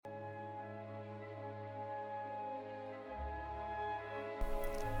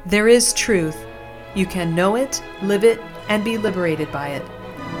There is truth. You can know it, live it, and be liberated by it.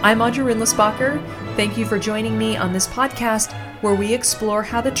 I'm Audrey Rindlisbacher. Thank you for joining me on this podcast where we explore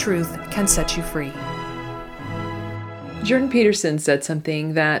how the truth can set you free. Jordan Peterson said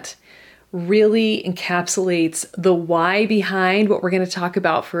something that really encapsulates the why behind what we're going to talk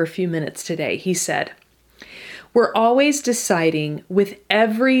about for a few minutes today. He said, "We're always deciding with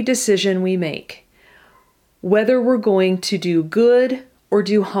every decision we make whether we're going to do good or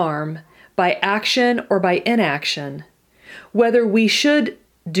do harm, by action or by inaction. Whether we should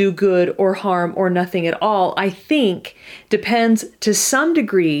do good or harm or nothing at all, I think, depends to some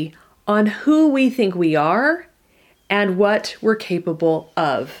degree on who we think we are and what we're capable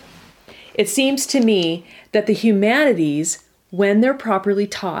of." It seems to me that the humanities, when they're properly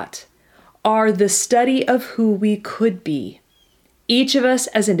taught, are the study of who we could be, each of us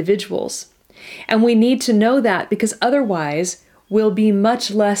as individuals. And we need to know that because otherwise we'll be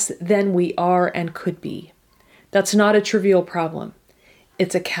much less than we are and could be. That's not a trivial problem.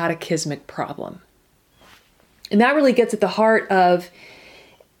 It's a cataclysmic problem. And that really gets at the heart of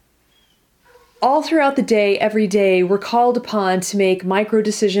all throughout the day, every day, we're called upon to make micro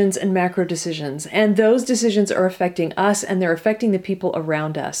decisions and macro decisions. And those decisions are affecting us and they're affecting the people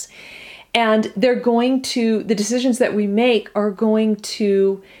around us. And the decisions that we make are going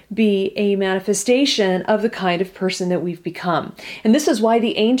to be a manifestation of the kind of person that we've become. And this is why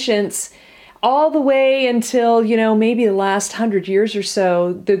the ancients, all the way until, maybe the last 100 years or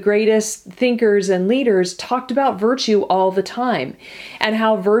so, the greatest thinkers and leaders talked about virtue all the time and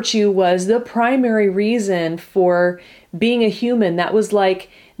how virtue was the primary reason for being a human. That was like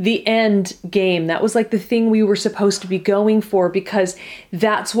the end game. That was like the thing we were supposed to be going for because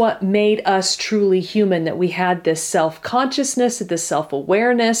that's what made us truly human, that we had this self-consciousness, this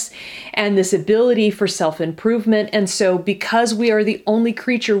self-awareness, and this ability for self-improvement. And so because we are the only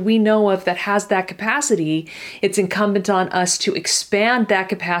creature we know of that has that capacity, it's incumbent on us to expand that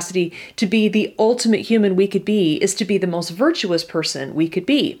capacity to be the ultimate human we could be, is to be the most virtuous person we could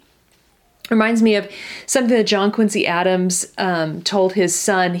be. Reminds me of something that John Quincy Adams told his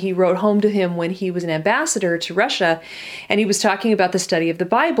son. He wrote home to him when he was an ambassador to Russia, and he was talking about the study of the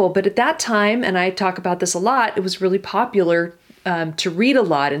Bible. But at that time, and I talk about this a lot, it was really popular to read a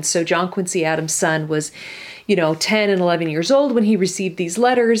lot. And so John Quincy Adams' son was, 10 and 11 years old when he received these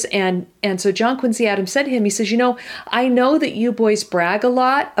letters. And so John Quincy Adams said to him, he says, I know that you boys brag a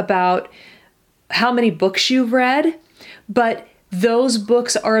lot about how many books you've read, but those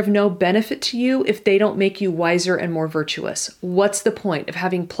books are of no benefit to you if they don't make you wiser and more virtuous. What's the point of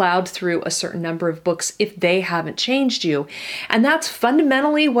having plowed through a certain number of books if they haven't changed you? And that's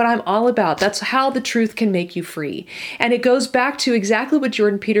fundamentally what I'm all about. That's how the truth can make you free. And it goes back to exactly what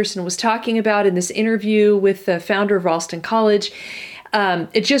Jordan Peterson was talking about in this interview with the founder of Ralston College.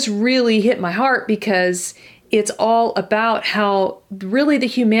 It just really hit my heart because it's all about how really the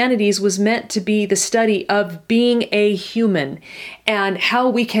humanities was meant to be the study of being a human and how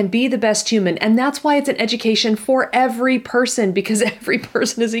we can be the best human. And that's why it's an education for every person, because every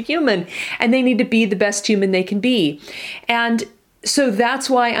person is a human and they need to be the best human they can be. And so that's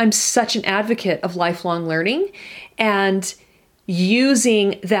why I'm such an advocate of lifelong learning and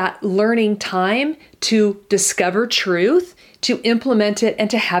using that learning time to discover truth, to implement it,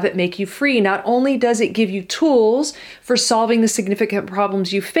 and to have it make you free. Not only does it give you tools for solving the significant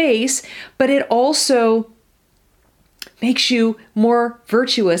problems you face, but it also makes you more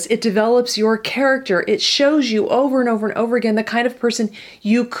virtuous. It develops your character. It shows you over and over and over again the kind of person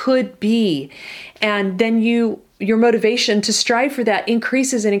you could be. And then your motivation to strive for that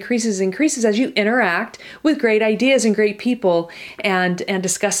increases and increases and increases as you interact with great ideas and great people and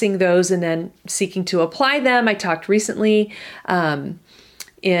discussing those and then seeking to apply them. I talked recently in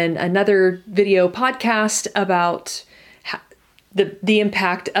another video podcast about the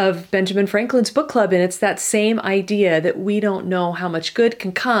impact of Benjamin Franklin's book club. And it's that same idea that we don't know how much good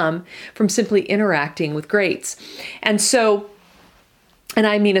can come from simply interacting with greats. And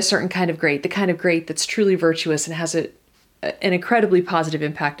I mean a certain kind of great, the kind of great that's truly virtuous and has an incredibly positive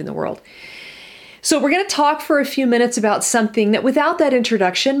impact in the world. So we're going to talk for a few minutes about something that without that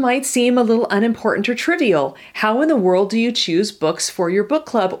introduction might seem a little unimportant or trivial. How in the world do you choose books for your book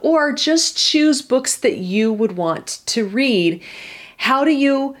club, or just choose books that you would want to read? How do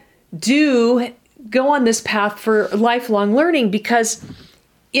you go on this path for lifelong learning? Because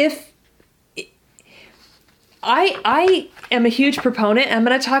I am a huge proponent. I'm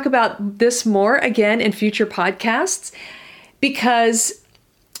going to talk about this more again in future podcasts because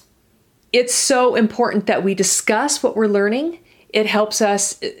it's so important that we discuss what we're learning. It helps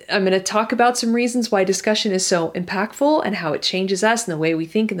us. I'm going to talk about some reasons why discussion is so impactful and how it changes us and the way we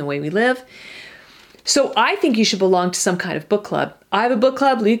think and the way we live. So I think you should belong to some kind of book club. I have a book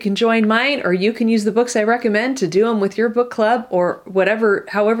club. You can join mine, or you can use the books I recommend to do them with your book club, or whatever,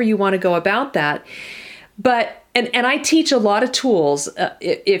 however you want to go about that. But and I teach a lot of tools.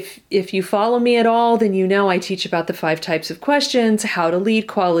 If you follow me at all, then you know I teach about the 5 types of questions, how to lead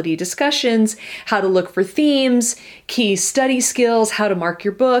quality discussions, how to look for themes, key study skills, how to mark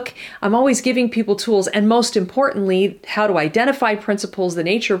your book. I'm always giving people tools, and most importantly, how to identify principles, the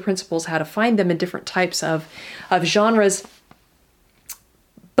nature of principles, how to find them in different types of genres.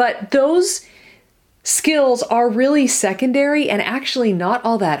 But those skills are really secondary and actually not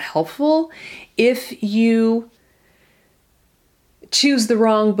all that helpful if you choose the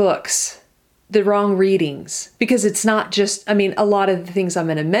wrong books, the wrong readings, because it's not just, a lot of the things I'm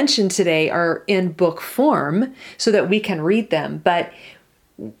going to mention today are in book form so that we can read them. But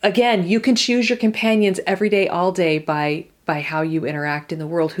again, you can choose your companions every day, all day by how you interact in the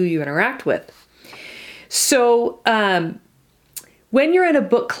world, who you interact with. So when you're in a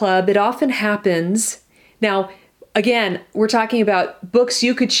book club, it often happens. Now, again, we're talking about books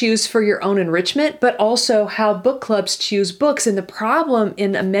you could choose for your own enrichment, but also how book clubs choose books. And the problem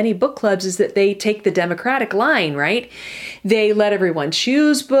in many book clubs is that they take the democratic line, right? They let everyone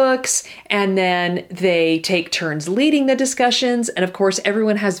choose books, and then they take turns leading the discussions. And of course,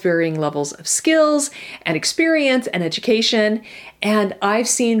 everyone has varying levels of skills and experience and education. And I've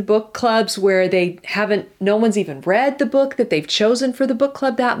seen book clubs where no one's even read the book that they've chosen for the book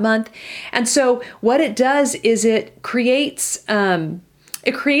club that month. And so what it does is it creates an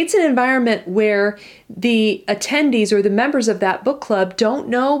environment where the attendees or the members of that book club don't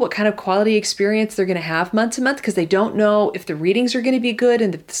know what kind of quality experience they're going to have month to month, because they don't know if the readings are going to be good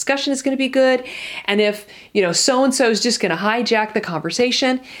and the discussion is going to be good, and if, so-and-so is just going to hijack the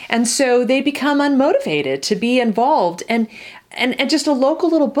conversation. And so they become unmotivated to be involved. And just a local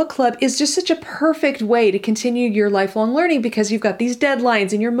little book club is just such a perfect way to continue your lifelong learning, because you've got these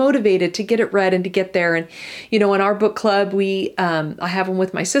deadlines and you're motivated to get it read and to get there. And, in our book club, I have them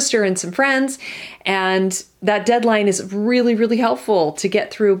with my sister and some friends, and that deadline is really, really helpful to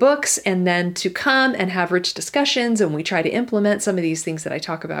get through books and then to come and have rich discussions. And we try to implement some of these things that I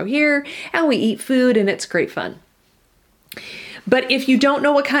talk about here, and we eat food, and it's great fun. But if you don't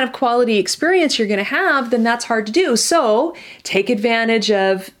know what kind of quality experience you're going to have, then that's hard to do. So take advantage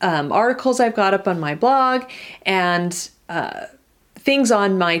of articles I've got up on my blog and things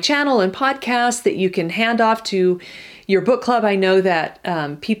on my channel and podcasts that you can hand off to your book club. I know that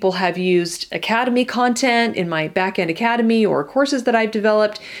people have used Academy content in my Backend Academy or courses that I've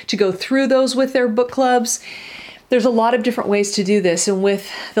developed to go through those with their book clubs. There's a lot of different ways to do this, and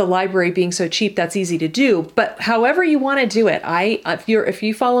with the library being so cheap, that's easy to do. But however you want to do it, if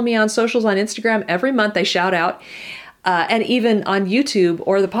you follow me on socials, on Instagram, every month I shout out, and even on YouTube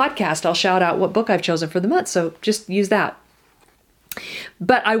or the podcast, I'll shout out what book I've chosen for the month. So just use that.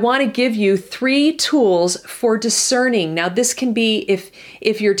 But I want to give you 3 tools for discerning. Now, this can be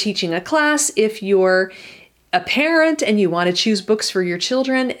if you're teaching a class, if you're a parent and you want to choose books for your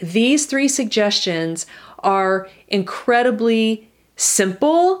children. These 3 suggestions are incredibly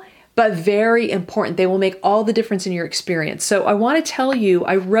simple, but very important. They will make all the difference in your experience. So I want to tell you,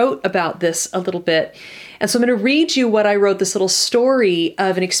 I wrote about this a little bit. And so I'm going to read you what I wrote, this little story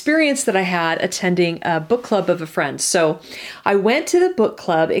of an experience that I had attending a book club of a friend. So I went to the book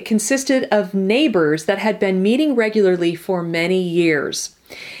club. It consisted of neighbors that had been meeting regularly for many years.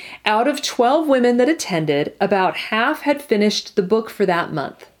 Out of 12 women that attended, about half had finished the book for that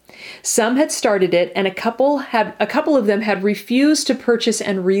month. Some had started it, and a couple of them had refused to purchase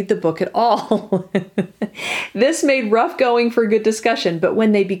and read the book at all. This made rough going for good discussion, but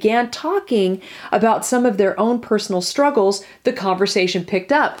when they began talking about some of their own personal struggles, the conversation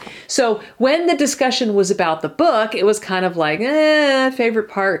picked up. So when the discussion was about the book, it was kind of like, favorite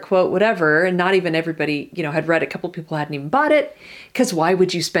part, quote, whatever, and not even everybody, had read it. A couple of people hadn't even bought it, because why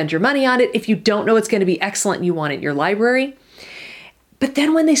would you spend your money on it if you don't know it's going to be excellent and you want it in your library? But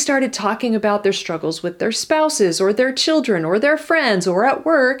then when they started talking about their struggles with their spouses or their children or their friends or at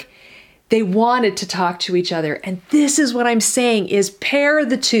work, they wanted to talk to each other. And this is what I'm saying is pair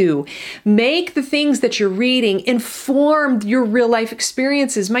the two. Make the things that you're reading inform your real life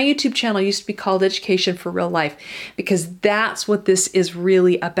experiences. My YouTube channel used to be called Education for Real Life, because that's what this is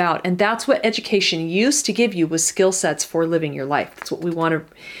really about. And that's what education used to give you, was skill sets for living your life. That's what we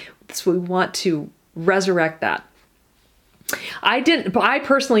want to resurrect that. I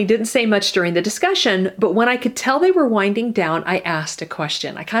personally didn't say much during the discussion, but when I could tell they were winding down, I asked a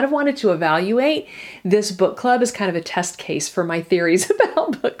question. I kind of wanted to evaluate this book club as kind of a test case for my theories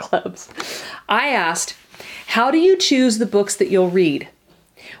about book clubs. I asked, how do you choose the books that you'll read?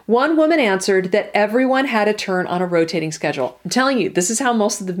 One woman answered that everyone had a turn on a rotating schedule. I'm telling you, this is how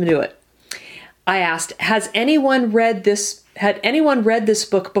most of them do it. I asked, had anyone read this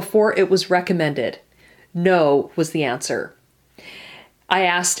book before it was recommended? No, was the answer. I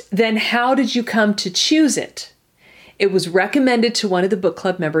asked, then how did you come to choose it? It was recommended to one of the book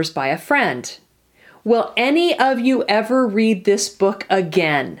club members by a friend. Will any of you ever read this book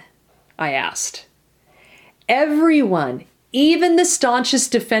again? I asked. Everyone, even the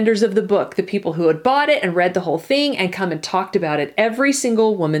staunchest defenders of the book, the people who had bought it and read the whole thing and come and talked about it, every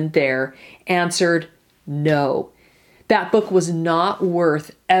single woman there answered no. That book was not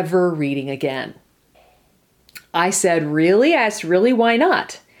worth ever reading again. I said, really? I asked, really? Why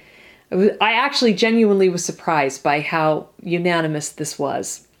not? I actually genuinely was surprised by how unanimous this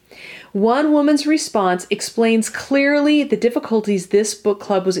was. One woman's response explains clearly the difficulties this book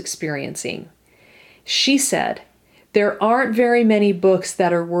club was experiencing. She said, there aren't very many books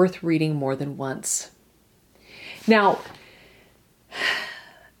that are worth reading more than once. Now,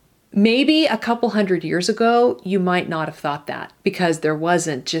 maybe a couple hundred years ago, you might not have thought that because there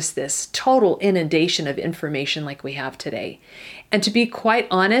wasn't just this total inundation of information like we have today. And to be quite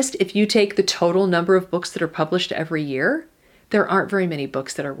honest, if you take the total number of books that are published every year, there aren't very many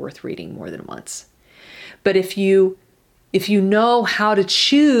books that are worth reading more than once. But if you know how to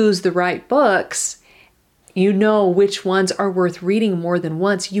choose the right books, you know which ones are worth reading more than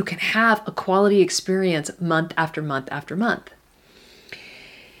once, you can have a quality experience month after month after month.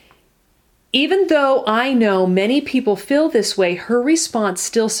 Even though I know many people feel this way, her response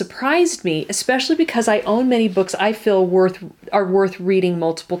still surprised me, especially because I own many books I feel are worth reading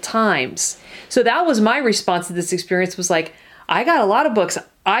multiple times. So that was my response to this experience, was like, I got a lot of books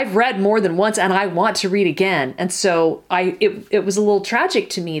I've read more than once and I want to read again. And so it was a little tragic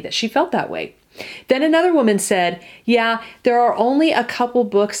to me that she felt that way. Then another woman said, yeah, there are only a couple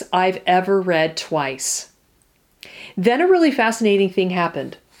books I've ever read twice. Then a really fascinating thing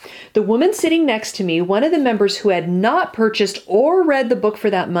happened. The woman sitting next to me, one of the members who had not purchased or read the book for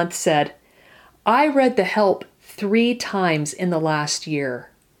that month, said, I read The Help 3 times in the last year.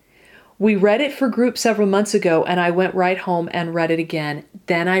 We read it for group several months ago, and I went right home and read it again.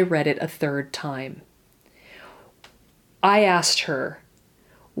 Then I read it a 3rd time. I asked her,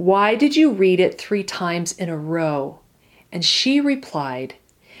 why did you read it 3 times in a row? And she replied,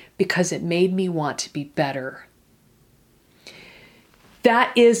 because it made me want to be better.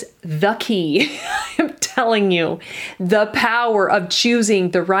 That is the key. I'm telling you, the power of choosing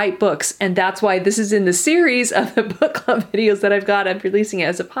the right books. And that's why this is in the series of the book club videos that I've got. I'm releasing it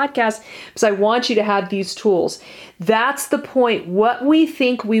as a podcast because I want you to have these tools. That's the point. What we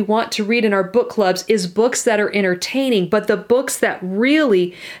think we want to read in our book clubs is books that are entertaining, but the books that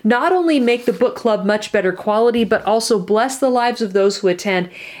really not only make the book club much better quality, but also bless the lives of those who attend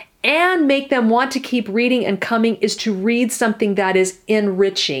and make them want to keep reading and coming is to read something that is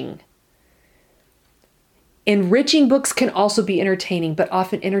enriching. Enriching books can also be entertaining, but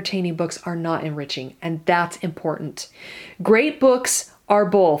often entertaining books are not enriching, and that's important. Great books are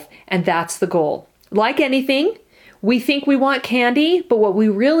both, and that's the goal. Like anything, we think we want candy, but what we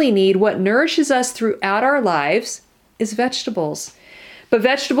really need, what nourishes us throughout our lives, is vegetables. But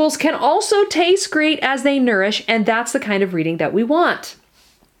vegetables can also taste great as they nourish, and that's the kind of reading that we want.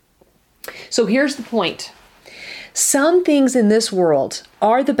 So here's the point. Some things in this world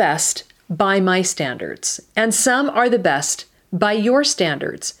are the best by my standards, and some are the best by your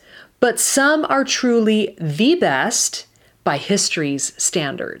standards, but some are truly the best by history's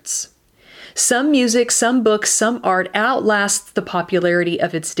standards. Some music, some books, some art outlasts the popularity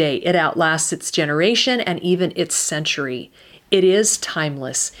of its day. It outlasts its generation and even its century. It is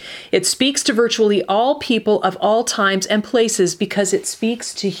timeless. It speaks to virtually all people of all times and places because it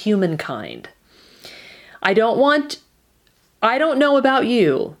speaks to humankind. I don't know about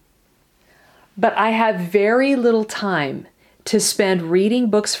you, but I have very little time to spend reading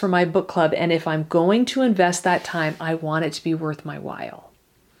books for my book club, and if I'm going to invest that time, I want it to be worth my while.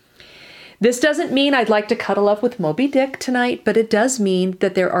 This doesn't mean I'd like to cuddle up with Moby Dick tonight, but it does mean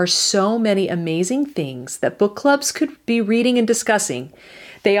that there are so many amazing things that book clubs could be reading and discussing.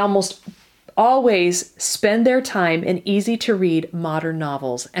 They almost always spend their time in easy-to-read modern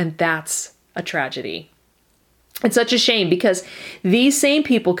novels, and that's a tragedy. It's such a shame because these same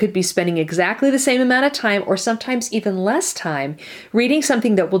people could be spending exactly the same amount of time, or sometimes even less time, reading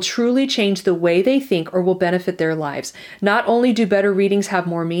something that will truly change the way they think or will benefit their lives. Not only do better readings have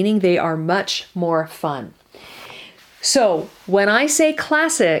more meaning, they are much more fun. So when I say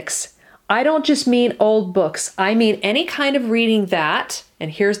classics, I don't just mean old books. I mean any kind of reading that,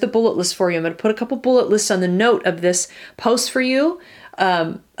 and here's the bullet list for you. I'm going to put a couple bullet lists on the note of this post for you,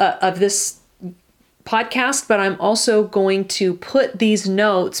 of this podcast, but I'm also going to put these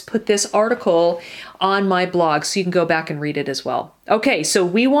notes, put this article on my blog so you can go back and read it as well. Okay, so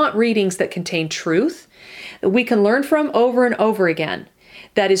we want readings that contain truth, that we can learn from over and over again,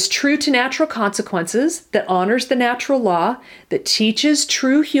 that is true to natural consequences, that honors the natural law, that teaches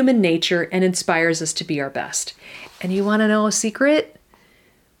true human nature and inspires us to be our best. And you want to know a secret?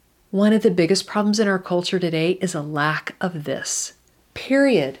 One of the biggest problems in our culture today is a lack of this.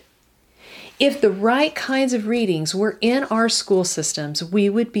 Period. If the right kinds of readings were in our school systems, we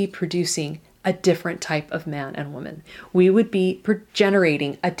would be producing a different type of man and woman. We would be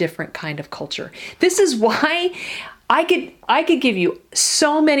generating a different kind of culture. This is why I could give you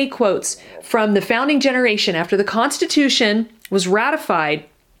so many quotes from the founding generation after the Constitution was ratified.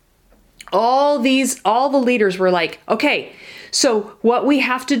 All the leaders were like, okay, so what we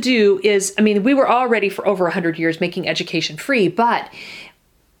have to do is, we were already for over 100 years making education free, but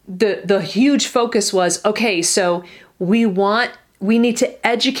the huge focus was, okay, so we need to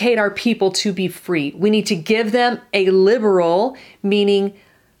educate our people to be free. We need to give them a liberal, meaning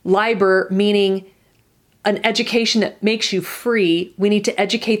an education that makes you free. We need to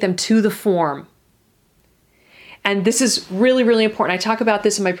educate them to the form. And this is really, really important. I talk about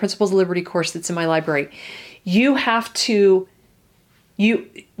this in my Principles of Liberty course that's in my library.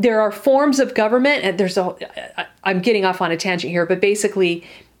 There are forms of government, and I'm getting off on a tangent here, but basically,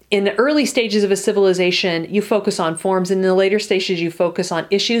 in the early stages of a civilization, you focus on forms. And in the later stages, you focus on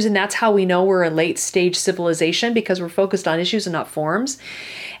issues. And that's how we know we're a late stage civilization, because we're focused on issues and not forms.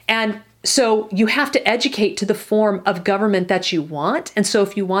 And so you have to educate to the form of government that you want. And so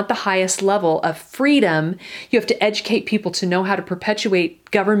if you want the highest level of freedom, you have to educate people to know how to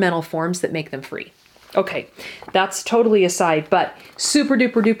perpetuate governmental forms that make them free. Okay, that's totally aside, but super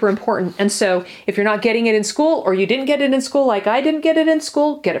duper duper important. And so if you're not getting it in school, or you didn't get it in school like I didn't get it in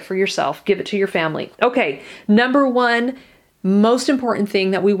school, get it for yourself. Give it to your family. Okay, number one most important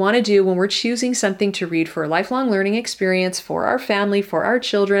thing that we want to do when we're choosing something to read for a lifelong learning experience, for our family, for our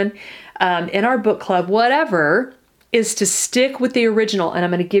children, in our book club, whatever, is to stick with the original. And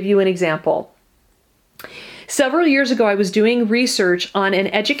I'm going to give you an example. Several years ago, I was doing research on an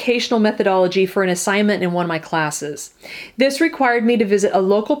educational methodology for an assignment in one of my classes. This required me to visit a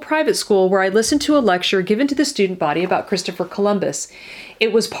local private school where I listened to a lecture given to the student body about Christopher Columbus.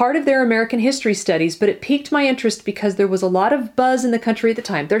 It was part of their American history studies, but it piqued my interest because there was a lot of buzz in the country at the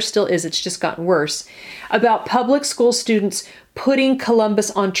time. There still is, it's just gotten worse, about public school students putting Columbus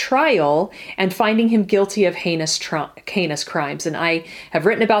on trial and finding him guilty of heinous crimes. And I have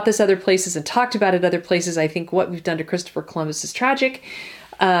written about this other places and talked about it other places. I think what we've done to Christopher Columbus is tragic.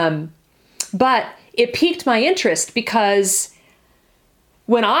 But it piqued my interest because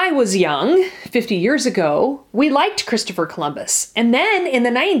when I was young, 50 years ago, we liked Christopher Columbus. And then in the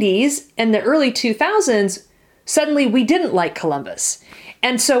 90s and the early 2000s, suddenly we didn't like Columbus.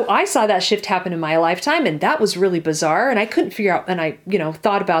 And so I saw that shift happen in my lifetime, and that was really bizarre. And I couldn't figure out, and I,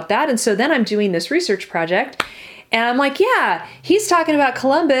 thought about that. And so then I'm doing this research project, and I'm like, yeah, he's talking about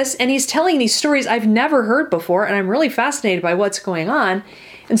Columbus, and he's telling these stories I've never heard before, and I'm really fascinated by what's going on.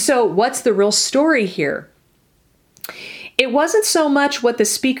 And so what's the real story here? It wasn't so much what the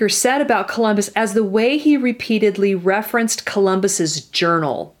speaker said about Columbus as the way he repeatedly referenced Columbus's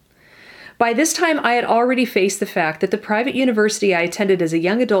journal. By this time, I had already faced the fact that the private university I attended as a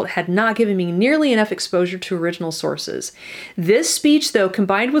young adult had not given me nearly enough exposure to original sources. This speech, though,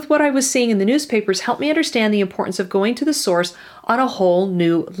 combined with what I was seeing in the newspapers, helped me understand the importance of going to the source on a whole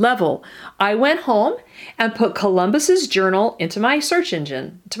new level. I went home and put Columbus's journal into my search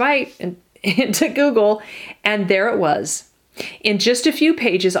engine, into Google, and there it was. In just a few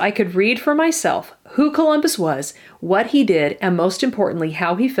pages, I could read for myself who Columbus was, what he did, and most importantly,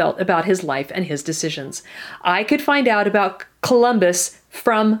 how he felt about his life and his decisions. I could find out about Columbus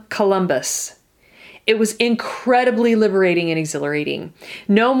from Columbus. It was incredibly liberating and exhilarating.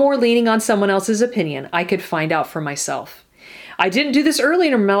 No more leaning on someone else's opinion. I could find out for myself. I didn't do this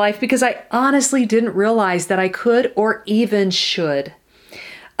earlier in my life because I honestly didn't realize that I could or even should.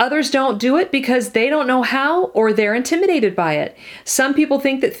 Others don't do it because they don't know how or they're intimidated by it. Some people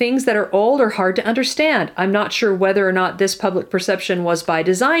think that things that are old are hard to understand. I'm not sure whether or not this public perception was by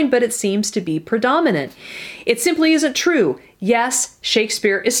design, but it seems to be predominant. It simply isn't true. Yes,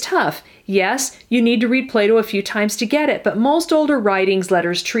 Shakespeare is tough. Yes, you need to read Plato a few times to get it, but most older writings,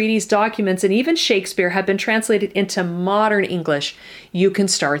 letters, treaties, documents, and even Shakespeare have been translated into modern English. You can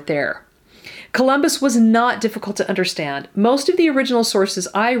start there. Columbus was not difficult to understand. Most of the original sources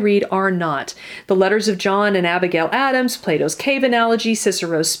I read are not. The letters of John and Abigail Adams, Plato's cave analogy,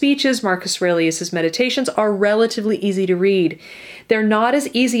 Cicero's speeches, Marcus Aurelius' meditations are relatively easy to read. They're not as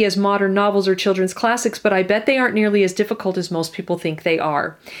easy as modern novels or children's classics, but I bet they aren't nearly as difficult as most people think they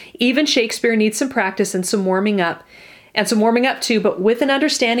are. Even Shakespeare needs some practice and some warming up too, but with an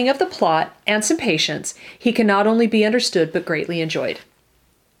understanding of the plot and some patience, he can not only be understood, but greatly enjoyed.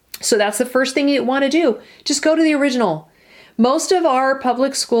 So that's the first thing you want to do. Just go to the original. Most of our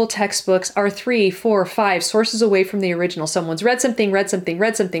public school textbooks are 3, 4, 5 sources away from the original. Someone's read something,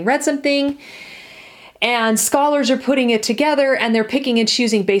 and scholars are putting it together and they're picking and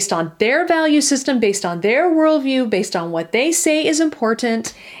choosing based on their value system, based on their worldview, based on what they say is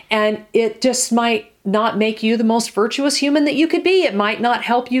important. And it just might not make you the most virtuous human that you could be. It might not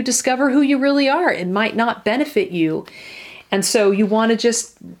help you discover who you really are. It might not benefit you. And so you want to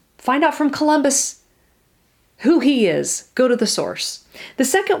just find out from Columbus who he is. Go to the source. The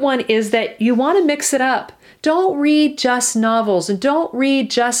second one is that you want to mix it up. Don't read just novels and don't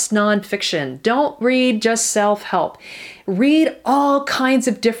read just nonfiction. Don't read just self-help. Read all kinds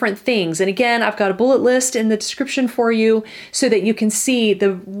of different things. And again, I've got a bullet list in the description for you so that you can see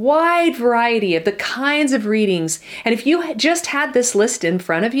the wide variety of the kinds of readings. And if you just had this list in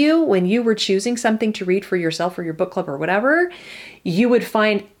front of you when you were choosing something to read for yourself or your book club or whatever, you would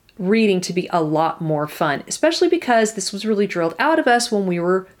find reading to be a lot more fun, especially because this was really drilled out of us when we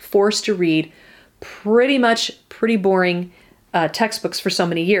were forced to read pretty boring textbooks for so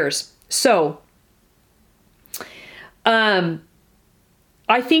many years. So, I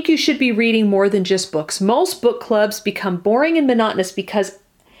think you should be reading more than just books. Most book clubs become boring and monotonous because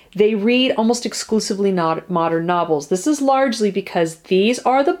they read almost exclusively modern novels. This is largely because these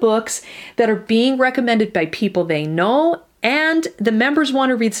are the books that are being recommended by people they know, and the members want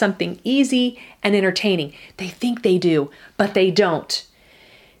to read something easy and entertaining. They think they do, but they don't.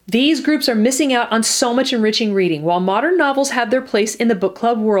 These groups are missing out on so much enriching reading. While modern novels have their place in the book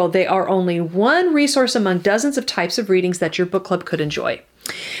club world, they are only one resource among dozens of types of readings that your book club could enjoy.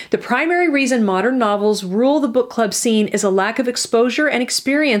 The primary reason modern novels rule the book club scene is a lack of exposure and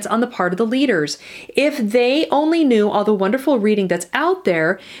experience on the part of the leaders. If they only knew all the wonderful reading that's out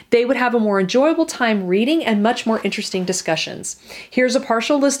there, they would have a more enjoyable time reading and much more interesting discussions. Here's a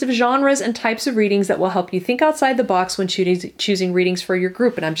partial list of genres and types of readings that will help you think outside the box when choosing readings for your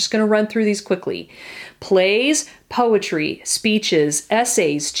group, and I'm just going to run through these quickly. Plays, poetry, speeches,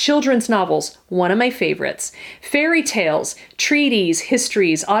 essays, children's novels, one of my favorites, fairy tales, treaties,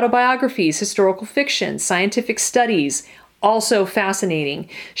 histories, autobiographies, historical fiction, scientific studies, also fascinating,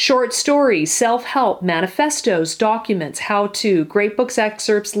 short stories, self-help, manifestos, documents, how-to, great books,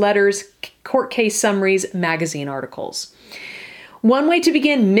 excerpts, letters, court case summaries, magazine articles. One way to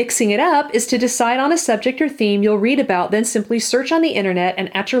begin mixing it up is to decide on a subject or theme you'll read about, then simply search on the internet and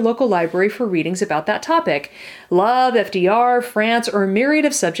at your local library for readings about that topic. Love, FDR, France, or a myriad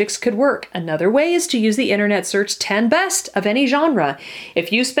of subjects could work. Another way is to use the internet search 10 best of any genre.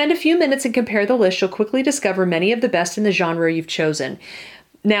 If you spend a few minutes and compare the list, you'll quickly discover many of the best in the genre you've chosen.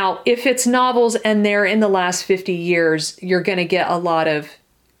 Now, if it's novels and they're in the last 50 years, you're going to get a lot of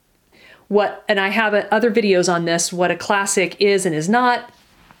and I have other videos on this, what a classic is and is not.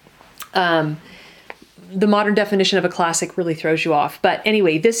 The modern definition of a classic really throws you off. But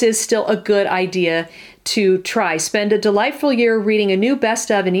anyway, this is still a good idea to try. Spend a delightful year reading a new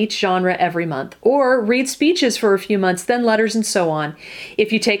best of in each genre every month, or read speeches for a few months, then letters and so on.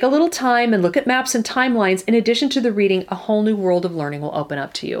 If you take a little time and look at maps and timelines, in addition to the reading, a whole new world of learning will open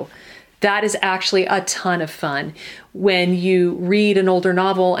up to you. That is actually a ton of fun when you read an older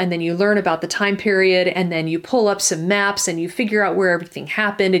novel and then you learn about the time period and then you pull up some maps and you figure out where everything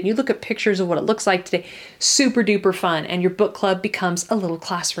happened and you look at pictures of what it looks like today. Super duper fun, and your book club becomes a little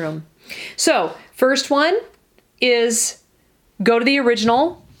classroom. So, first one is go to the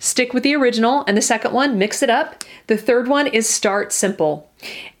original, stick with the original, and the second one, mix it up. The third one is start simple.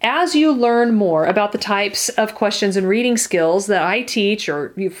 As you learn more about the types of questions and reading skills that I teach,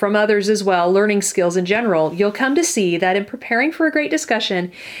 or from others as well, learning skills in general, you'll come to see that in preparing for a great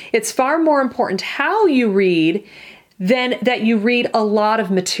discussion, it's far more important how you read than that you read a lot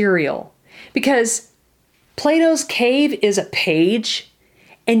of material. Because Plato's Cave is a page,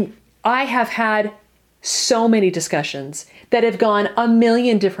 And I have had so many discussions that have gone a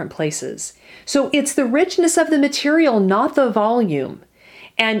million different places. So it's the richness of the material, not the volume.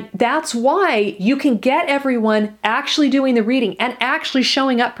 And that's why you can get everyone actually doing the reading and actually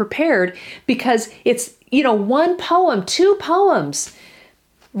showing up prepared, because it's, one poem, 2 poems.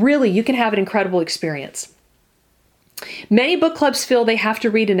 Really, you can have an incredible experience. Many book clubs feel they have to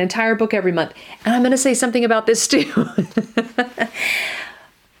read an entire book every month. And I'm going to say something about this too.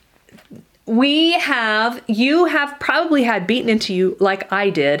 You have probably had beaten into you, like I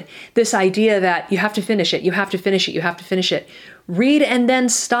did, this idea that you have to finish it, you have to finish it, you have to finish it. Read and then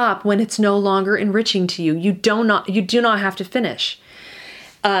stop when it's no longer enriching to you. You do not have to finish.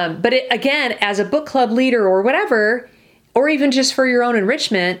 But again, as a book club leader or whatever, or even just for your own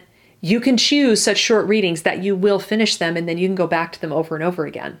enrichment, you can choose such short readings that you will finish them, and then you can go back to them over and over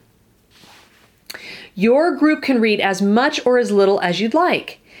again. Your group can read as much or as little as you'd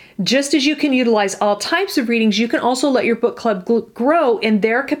like. Just as you can utilize all types of readings, you can also let your book club grow in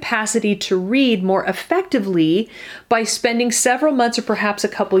their capacity to read more effectively by spending several months or perhaps a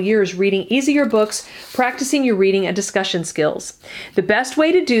couple years reading easier books, practicing your reading and discussion skills. The best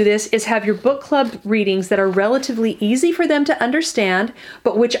way to do this is have your book club readings that are relatively easy for them to understand,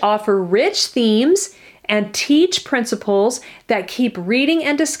 but which offer rich themes and teach principles that keep reading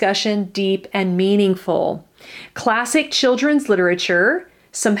and discussion deep and meaningful. Classic children's literature,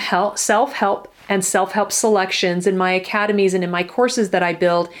 some self-help and self-help selections in my academies and in my courses that I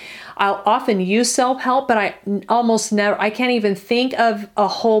build. I'll often use self-help, but I can't even think of a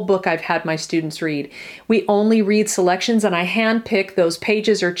whole book I've had my students read. We only read selections, and I handpick those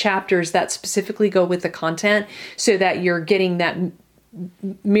pages or chapters that specifically go with the content so that you're getting that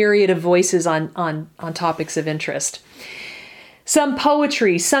myriad of voices on topics of interest. Some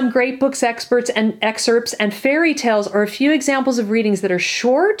poetry, some great books, excerpts, and fairy tales are a few examples of readings that are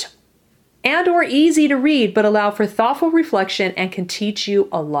short and or easy to read, but allow for thoughtful reflection and can teach you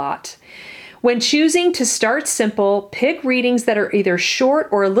a lot. When choosing to start simple, pick readings that are either short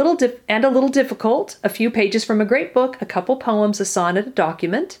or a little difficult, a few pages from a great book, a couple poems, a sonnet, a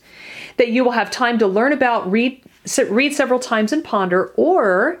document, that you will have time to learn about, read several times and ponder,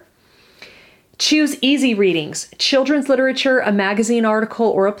 or choose easy readings, children's literature, a magazine article,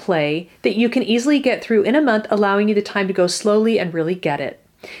 or a play that you can easily get through in a month, allowing you the time to go slowly and really get it.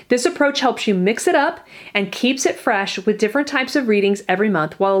 This approach helps you mix it up and keeps it fresh with different types of readings every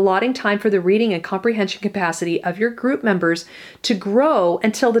month, while allotting time for the reading and comprehension capacity of your group members to grow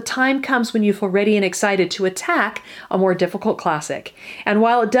until the time comes when you feel ready and excited to attack a more difficult classic. And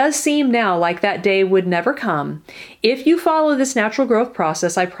while it does seem now like that day would never come, if you follow this natural growth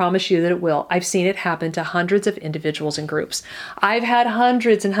process, I promise you that it will. I've seen it happen to hundreds of individuals and groups. I've had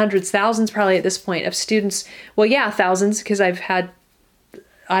hundreds and hundreds, thousands probably at this point, of students. Well, yeah, thousands, because I've had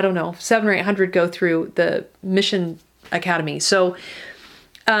 700 or 800 go through the Mission Academy. So,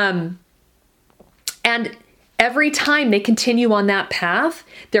 and every time they continue on that path,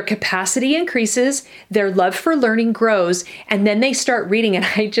 their capacity increases, their love for learning grows, and then they start reading. And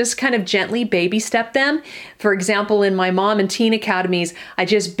I just kind of gently baby step them. For example, in my mom and teen academies, I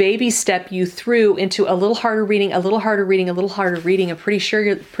just baby step you through into a little harder reading, a little harder reading, a little harder reading. And pretty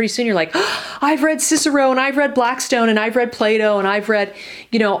soon you're like, oh, I've read Cicero, and I've read Blackstone, and I've read Plato, and I've read,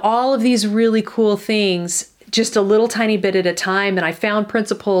 all of these really cool things, just a little tiny bit at a time. And I found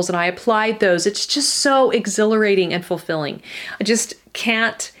principles and I applied those. It's just so exhilarating and fulfilling. I just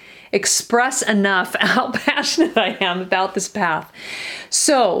can't express enough how passionate I am about this path.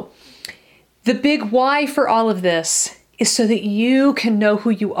 So the big why for all of this is so that you can know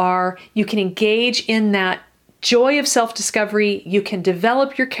who you are. You can engage in that joy of self-discovery. You can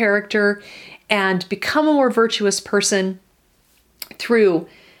develop your character and become a more virtuous person through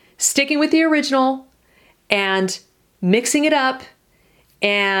sticking with the original and mixing it up,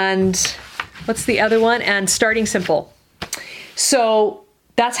 and what's the other one? And starting simple. So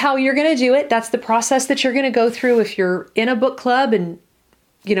that's how you're going to do it. That's the process that you're going to go through if you're in a book club. And,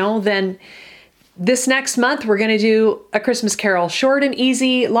 then this next month, we're going to do A Christmas Carol, short and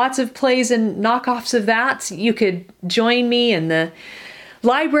easy, lots of plays and knockoffs of that. You could join me in the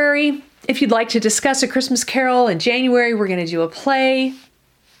library if you'd like to discuss A Christmas Carol. In January, we're going to do a play.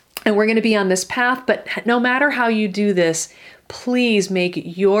 And we're going to be on this path, but no matter how you do this, please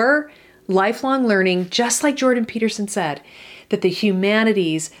make your lifelong learning, just like Jordan Peterson said, that the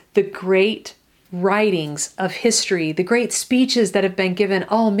humanities, the great writings of history, the great speeches that have been given,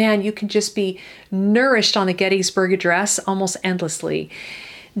 oh man, you can just be nourished on the Gettysburg Address almost endlessly.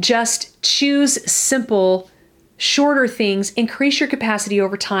 Just choose simple, shorter things, increase your capacity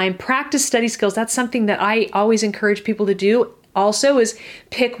over time, practice study skills. That's something that I always encourage people to do. also is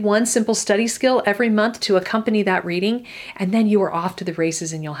pick one simple study skill every month to accompany that reading, and then you are off to the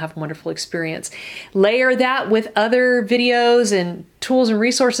races and you'll have a wonderful experience. Layer that with other videos and tools and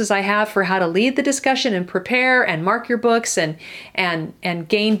resources I have for how to lead the discussion and prepare and mark your books and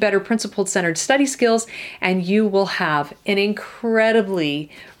gain better principled centered study skills, and you will have an incredibly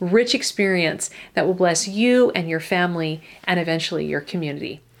rich experience that will bless you and your family and eventually your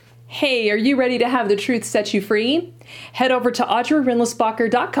community. Hey, are you ready to have the truth set you free? Head over to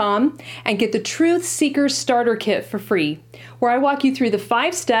audreyrinlisbacher.com and get the Truth Seeker Starter Kit for free, where I walk you through the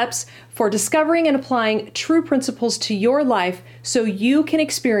 5 steps for discovering and applying true principles to your life so you can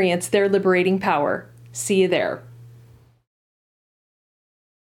experience their liberating power. See you there.